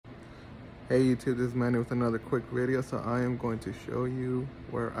Hey YouTube, this is Manny with another quick video. So I am going to show you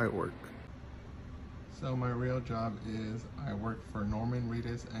where I work. So my real job is I work for Norman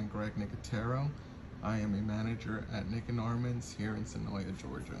Reedus and Greg Nicotero. I am a manager at Nick and Norman's here in Senoia,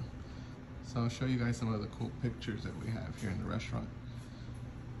 Georgia. So I'll show you guys some of the cool pictures that we have here in the restaurant.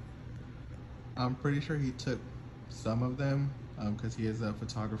 I'm pretty sure he took some of them because he is a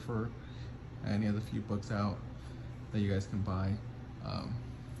photographer and he has a few books out that you guys can buy.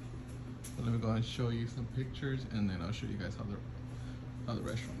 So let me go and show you some pictures, and then I'll show you guys how the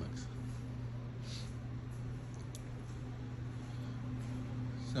restaurant looks.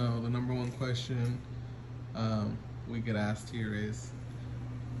 So the number one question we get asked here is,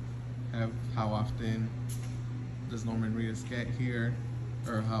 how often does Norman Reedus get here,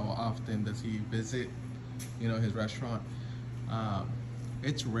 or how often does he visit, his restaurant?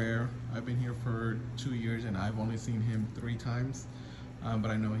 It's rare. I've been here for 2 years and I've only seen him 3 times.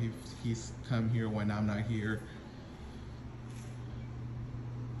 But I know he's come here when I'm not here.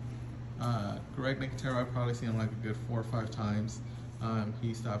 Greg Nicotero, I've probably seen him like a good 4 or 5 times.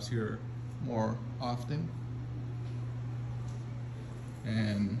 He stops here more often.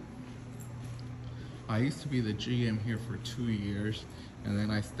 And I used to be the GM here for 2 years, and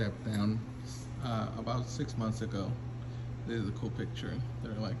then I stepped down about 6 months ago. This is a cool picture.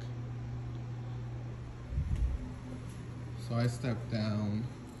 They're like, so I stepped down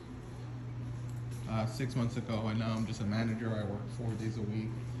 6 months ago, and now I'm just a manager. I work 4 days a week,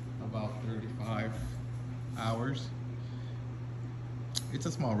 about 35 hours. It's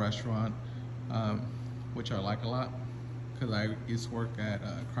a small restaurant, which I like a lot, because I used to work at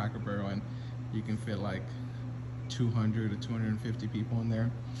Cracker Barrel, and you can fit like 200 to 250 people in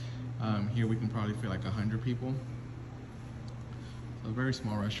there. Here we can probably fit like 100 people. So a very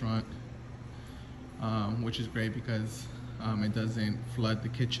small restaurant, which is great because it doesn't flood the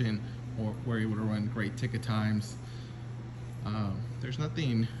kitchen, or we're able to run great ticket times. There's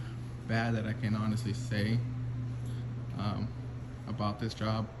nothing bad that I can honestly say about this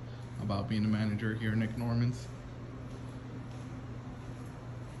job, about being a manager here at Nick Norman's.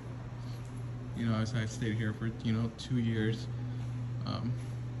 As I stayed here for 2 years.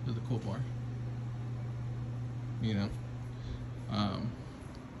 There's a cool bar.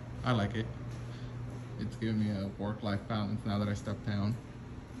 I like it. It's given me a work-life balance now that I stepped down.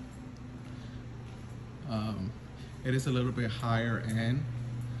 It is a little bit higher end,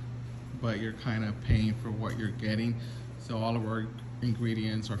 but you're kind of paying for what you're getting. So all of our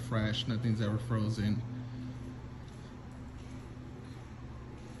ingredients are fresh, nothing's ever frozen.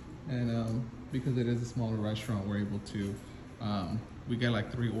 And because it is a smaller restaurant, we're able to, we get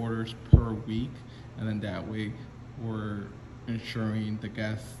like 3 orders per week, and then that way we're ensuring the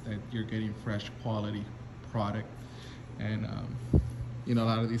guests that you're getting fresh quality product. And a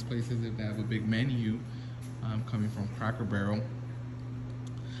lot of these places, if they have a big menu coming from Cracker Barrel,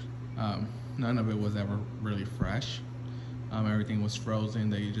 none of it was ever really fresh. Everything was frozen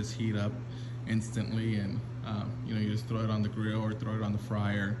that you just heat up instantly, and you just throw it on the grill or throw it on the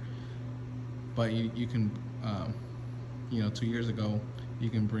fryer. But you can 2 years ago, you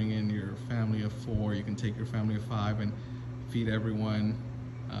can bring in your family of 4, you can take your family of 5 and feed everyone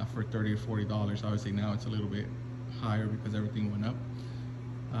for $30 to $40. Obviously now it's a little bit higher because everything went up.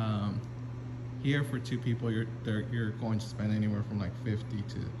 Here for 2 people, you're going to spend anywhere from like $50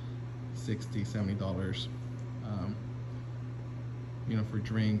 to $60, $70. For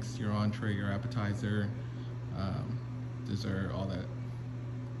drinks, your entree, your appetizer, dessert, all that.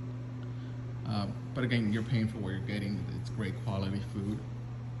 But again, you're paying for what you're getting. It's great quality food.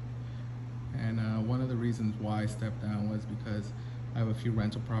 And one of the reasons why I stepped down was because I have a few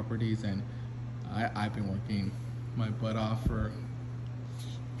rental properties, and I've been working my butt off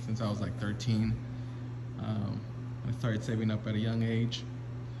since I was like 13. I started saving up at a young age.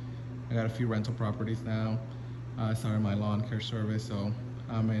 I got a few rental properties now. I started my lawn care service, so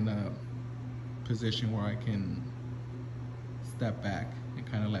I'm in a position where I can step back and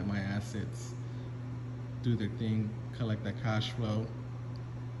kind of let my assets do their thing, collect that cash flow,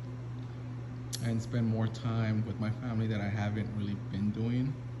 and spend more time with my family that I haven't really been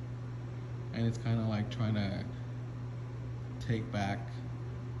doing. And it's kind of like trying to take back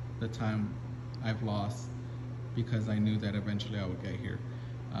the time I've lost, because I knew that eventually I would get here.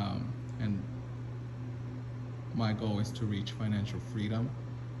 And my goal is to reach financial freedom,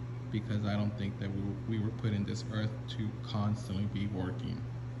 because I don't think that we were put in this earth to constantly be working.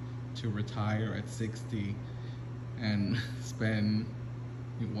 To retire at 60 and spend,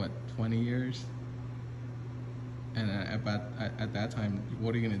 what, 20 years? And at that time,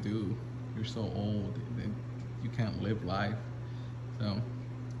 what are you gonna do? You're so old, you can't live life. So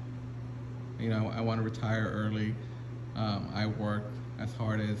You know, I want to retire early. I worked as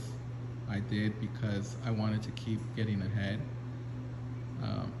hard as I did because I wanted to keep getting ahead.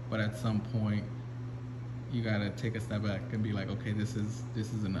 But at some point, you gotta take a step back and be like, okay, this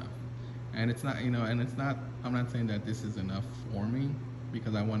is enough. And it's not, you know, and it's not. I'm not saying that this is enough for me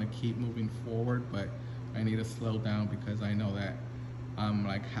because I want to keep moving forward, but I need to slow down because I know that I'm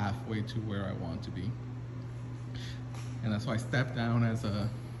like halfway to where I want to be. And that's why I stepped down as the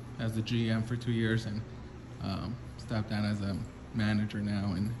GM for 2 years and stepped down as a manager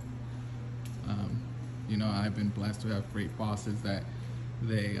now. And you know, I've been blessed to have great bosses that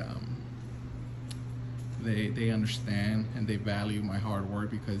they understand and they value my hard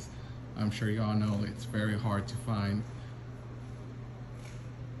work, because I'm sure y'all know it's very hard to find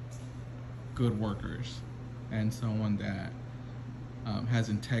good workers and someone that has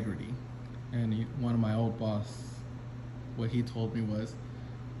integrity. And one of my old boss, what he told me was,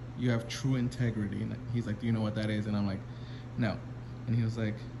 you have true integrity. And he's like, do you know what that is? And I'm like, no. And he was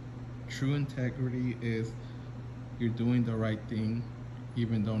like, true integrity is you're doing the right thing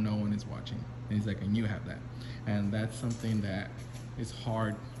even though no one is watching. And he's like, and you have that. And that's something that is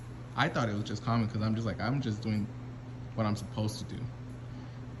hard. I thought it was just common because I'm just like, I'm just doing what I'm supposed to do.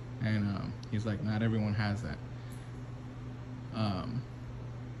 And he's like, not everyone has that.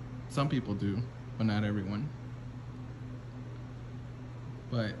 Some people do, but not everyone.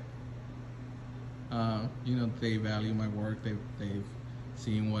 But you know, they value my work. They've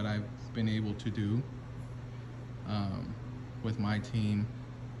seen what I've been able to do with my team.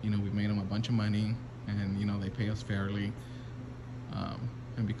 You know, we've made them a bunch of money, and you know, they pay us fairly.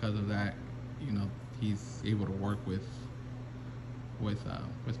 And because of that, you know, he's able to work with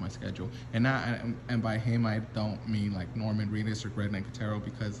my schedule. And not, and by him, I don't mean like Norman Reedus or Greg Nicotero,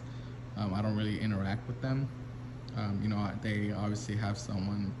 because I don't really interact with them. You know, they obviously have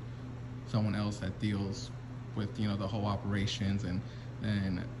someone else that deals with, you know, the whole operations, and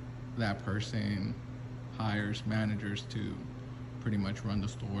then that person hires managers to pretty much run the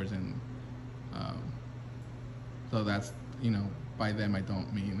stores. And so that's, you know, by them I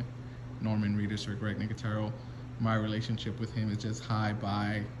don't mean Norman Reedus or Greg Nicotero. My relationship with him is just hi,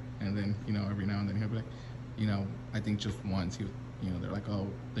 bye, and then, you know, every now and then he'll be like, you know, I think just once he, you know, they're like, oh,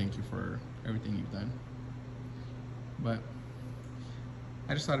 thank you for everything you've done. But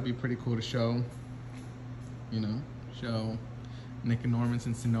I just thought it'd be pretty cool to show, you know, show Nick and Norman's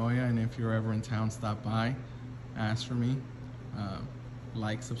in Sonoya. And if you're ever in town, stop by, ask for me,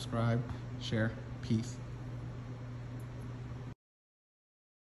 like, subscribe, share. Peace.